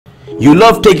You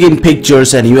love taking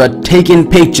pictures and you are taking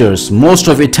pictures most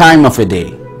of your time of a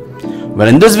day. Well,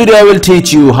 in this video I will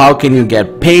teach you how can you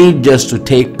get paid just to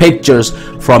take pictures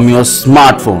from your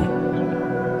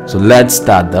smartphone. So let's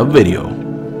start the video.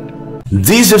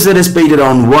 This website has paid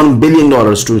around $1 billion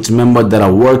to its members that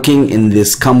are working in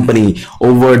this company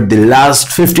over the last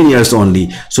 15 years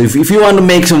only. So if you want to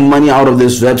make some money out of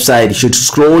this website, you should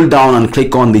scroll down and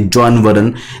click on the join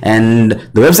button, and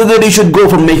the website that you should go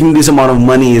for making this amount of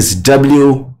money is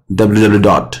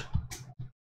www.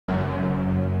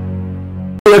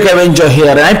 Enjoy here,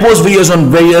 and I post videos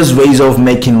on various ways of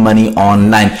making money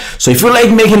online. So if you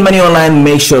like making money online,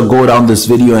 make sure go down this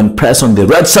video and press on the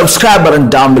red subscribe button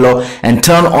down below and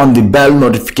turn on the bell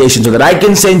notification so that I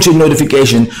can send you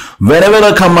notification whenever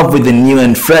I come up with the new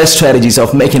and fresh strategies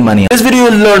of making money. In this video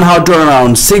you'll learn how to earn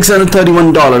around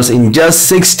 $631 in just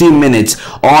 60 minutes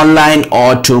online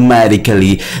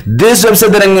automatically. This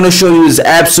website that I'm going to show you is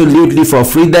absolutely for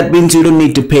free. That means you don't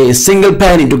need to pay a single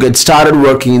penny to get started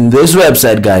working in this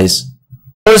website, guys.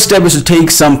 First step is to take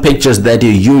some pictures that you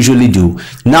usually do.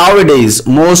 Nowadays,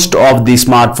 most of the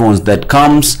smartphones that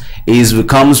comes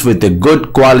with a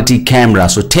good quality camera.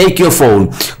 So take your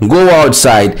phone, go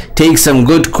outside, take some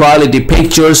good quality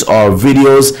pictures or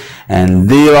videos, and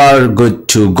they are good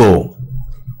to go.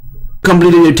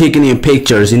 Completely you're taking your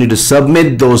pictures, you need to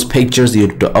submit those pictures, you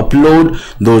have to upload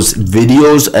those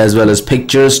videos as well as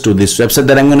pictures to this website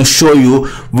that I'm going to show you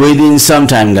within some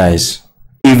time, guys.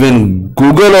 Even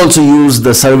Google also use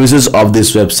the services of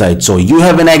this website, so you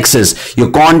have an access, your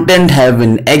content have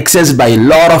been accessed by a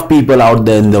lot of people out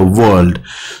there in the world.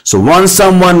 So once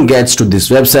someone gets to this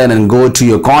website and go to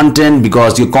your content,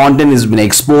 because your content has been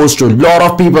exposed to a lot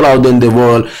of people out there in the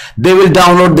world, they will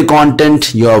download the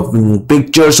content, your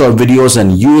pictures or videos,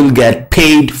 and you will get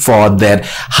paid for that.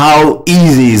 How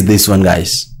easy is this one,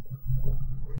 guys?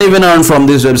 Even earn from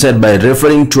this website by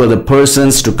referring to other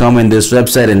persons to come in this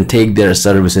website and take their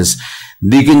services.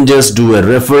 You can just do a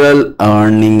referral.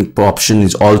 Earning option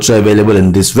is also available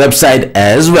in this website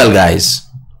as well, guys.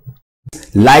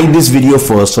 Like this video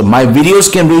first so my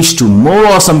videos can reach to more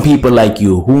awesome people like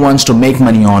you who wants to make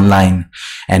money online,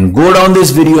 and go down this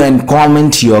video and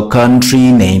comment your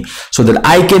country name so that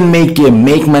I can make a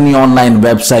make money online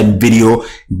website video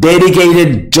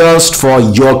dedicated just for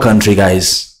your country,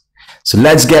 guys. So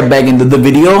let's get back into the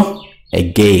video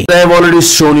again. I have already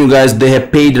shown you guys they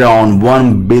have paid around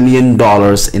 $1 billion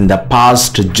in the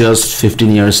past just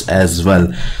 15 years as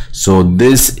well. So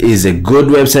this is a good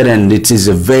website and it is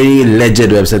a very legit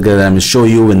website that I'm going to show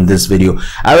you in this video.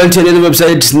 I will tell you the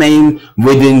website's name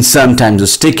within some time, so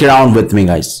stick around with me,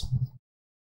 guys.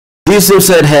 This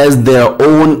website has their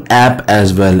own app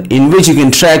as well, in which you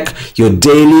can track your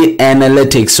daily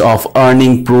analytics of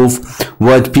earning proof,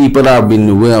 what people are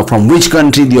been, from which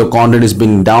country your content is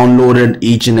being downloaded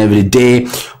each and every day,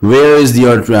 where is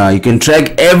your you can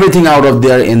track everything out of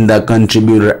there in the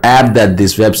contributor app that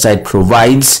this website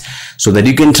provides, so that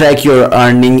you can track your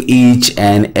earning each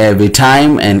and every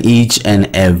time and each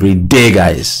and every day,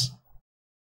 guys.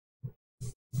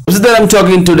 The website that I'm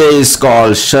talking today is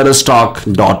called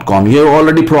cashsxx.com. You have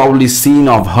already probably seen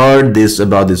or heard this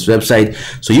about this website.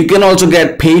 So you can also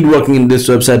get paid working in this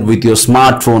website with your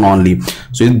smartphone only.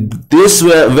 So this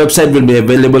website will be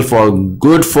available for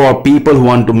people who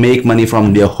want to make money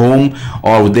from their home,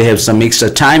 or they have some extra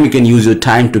time. You can use your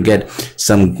time to get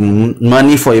some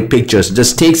money for your pictures.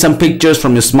 Just take some pictures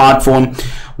from your smartphone.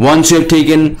 Once you have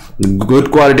taken good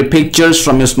quality pictures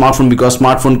from your smartphone, because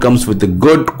smartphone comes with a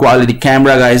good quality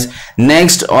camera, guys,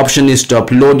 next option is to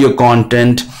upload your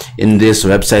content in this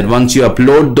website. Once you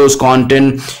upload those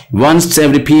content, once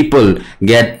every people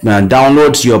get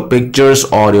downloads your pictures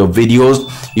or your videos,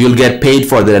 you'll get paid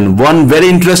for that. And one very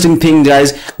interesting thing,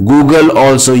 guys, Google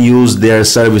also use their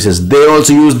services. They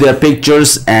also use their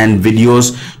pictures and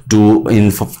videos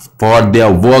for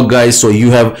their work, guys. So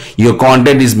you have your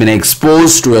content has been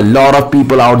exposed to a lot of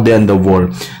people out there in the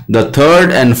world. The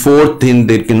third and fourth thing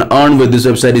they can earn with this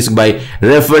website is by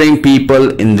referring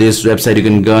people in this website. You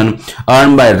can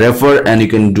earn by refer, and you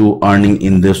can do earning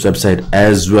in this website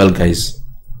as well, guys.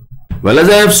 Well, as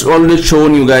I have already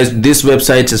shown you guys, this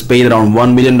website has paid around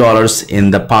 $1 million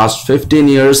in the past 15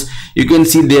 years. You can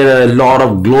see there are a lot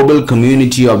of global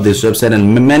community of this website,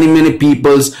 and many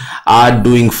peoples are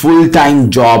doing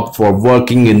full-time job for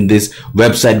working in this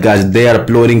website, guys. They are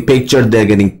uploading pictures, they're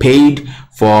getting paid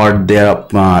for their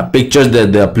pictures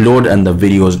that they upload and the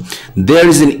videos. There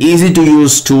is an easy to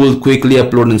use tool, quickly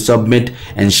upload and submit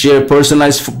and share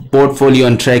personalized portfolio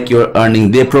and track your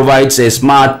earning. They provide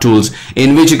smart tools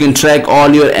in which you can track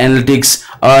all your analytics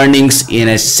earnings in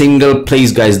a single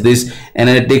place, guys. This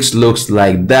analytics looks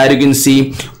like that. You can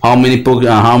see how many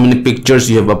pictures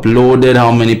you have uploaded,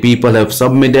 how many people have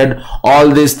submitted. All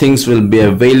these things will be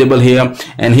available here,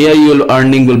 and here your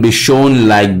earning will be shown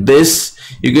like this.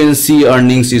 You can see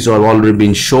earnings is already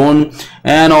been shown,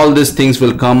 and all these things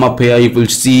will come up here. You will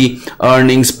see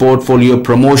earnings, portfolio,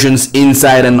 promotions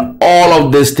inside, and all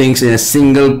of these things in a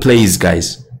single place,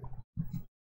 guys.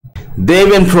 They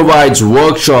even provides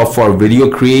workshop for video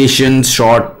creation,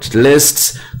 short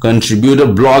lists, contributor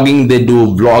blogging. They do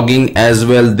blogging as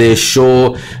well. They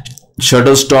show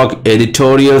Shutterstock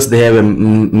editorials. They have a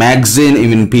magazine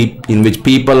in which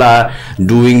people are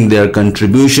doing their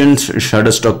contributions.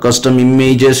 Shutterstock custom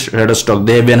images. Shutterstock,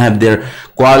 they even have their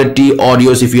quality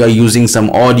audios. If you are using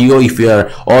some audio, if you are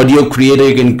audio creator,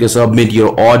 you can submit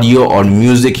your audio or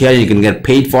music here. You can get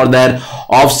paid for that.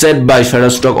 Offset by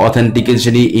Shutterstock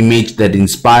authentication image that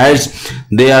inspires.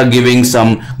 They are giving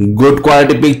some good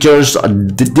quality pictures,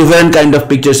 different kind of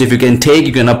pictures. If you can take,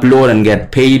 you can upload and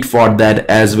get paid for that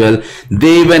as well.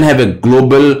 They even have a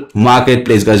global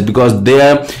marketplace, guys, because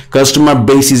their customer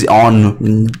base is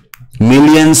on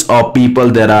millions of people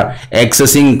that are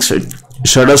accessing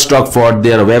Shutterstock for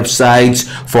their websites,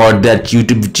 for their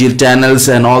YouTube channels,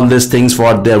 and all these things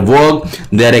for their work.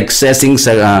 They're accessing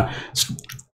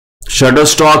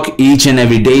Shutterstock each and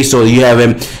every day, so you have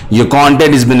your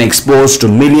content has been exposed to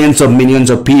millions of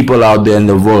people out there in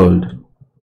the world.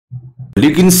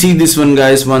 You can see this one,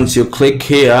 guys. Once you click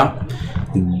here,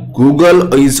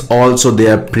 Google is also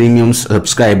their premium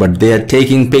subscriber. They are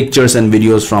taking pictures and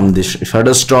videos from the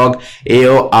Shutterstock,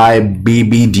 AOI,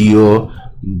 BBDO,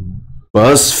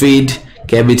 BuzzFeed,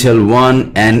 Capital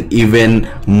One, and even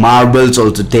Marbles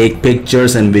also take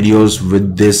pictures and videos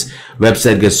with this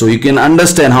website, guys. So you can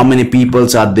understand how many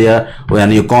peoples are there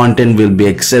when your content will be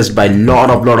accessed by lot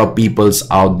of peoples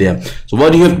out there. So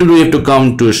what you have to do, you have to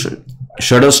come to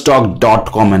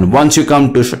Shutterstock.com, and once you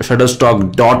come to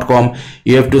Shutterstock.com,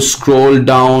 you have to scroll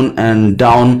down, and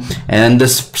in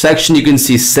this section you can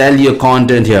see sell your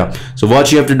content here. So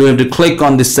what you have to do, you have to click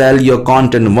on the sell your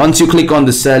content. Once you click on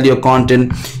the sell your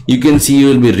content, you can see you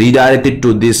will be redirected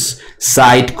to this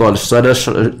site called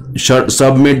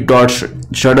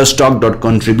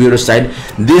submit.shutterstock.contributor site.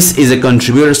 This is a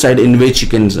contributor site in which you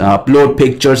can upload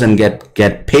pictures and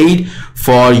get paid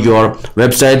for your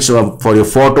website, so for your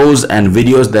photos and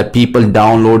videos that people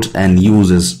download and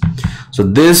uses. So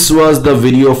this was the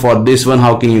video for this one.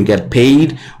 How can you get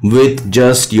paid with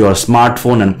just your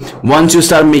smartphone? And once you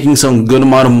start making some good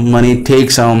amount of money, take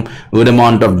some good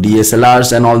amount of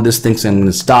DSLRs and all these things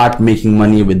and start making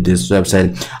money with this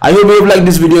website. I hope you like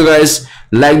this video, guys.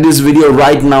 Like this video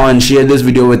right now and share this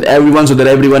video with everyone so that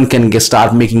everyone can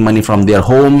start making money from their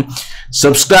home.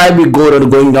 Subscribe. You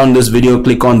going down this video,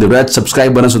 click on the red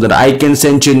subscribe button so that I can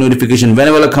send you a notification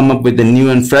whenever I come up with the new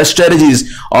and fresh strategies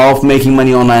of making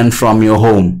money online from your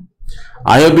home.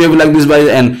 I hope you have liked this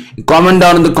video, and comment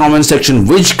down in the comment section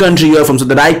which country you are from so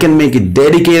that I can make a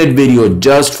dedicated video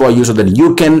just for you so that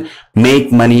you can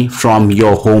make money from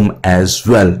your home as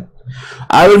well.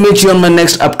 I will meet you on my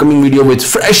next upcoming video with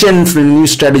fresh and new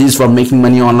strategies for making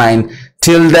money online.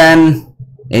 Till then,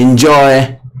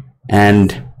 enjoy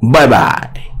and bye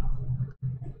bye.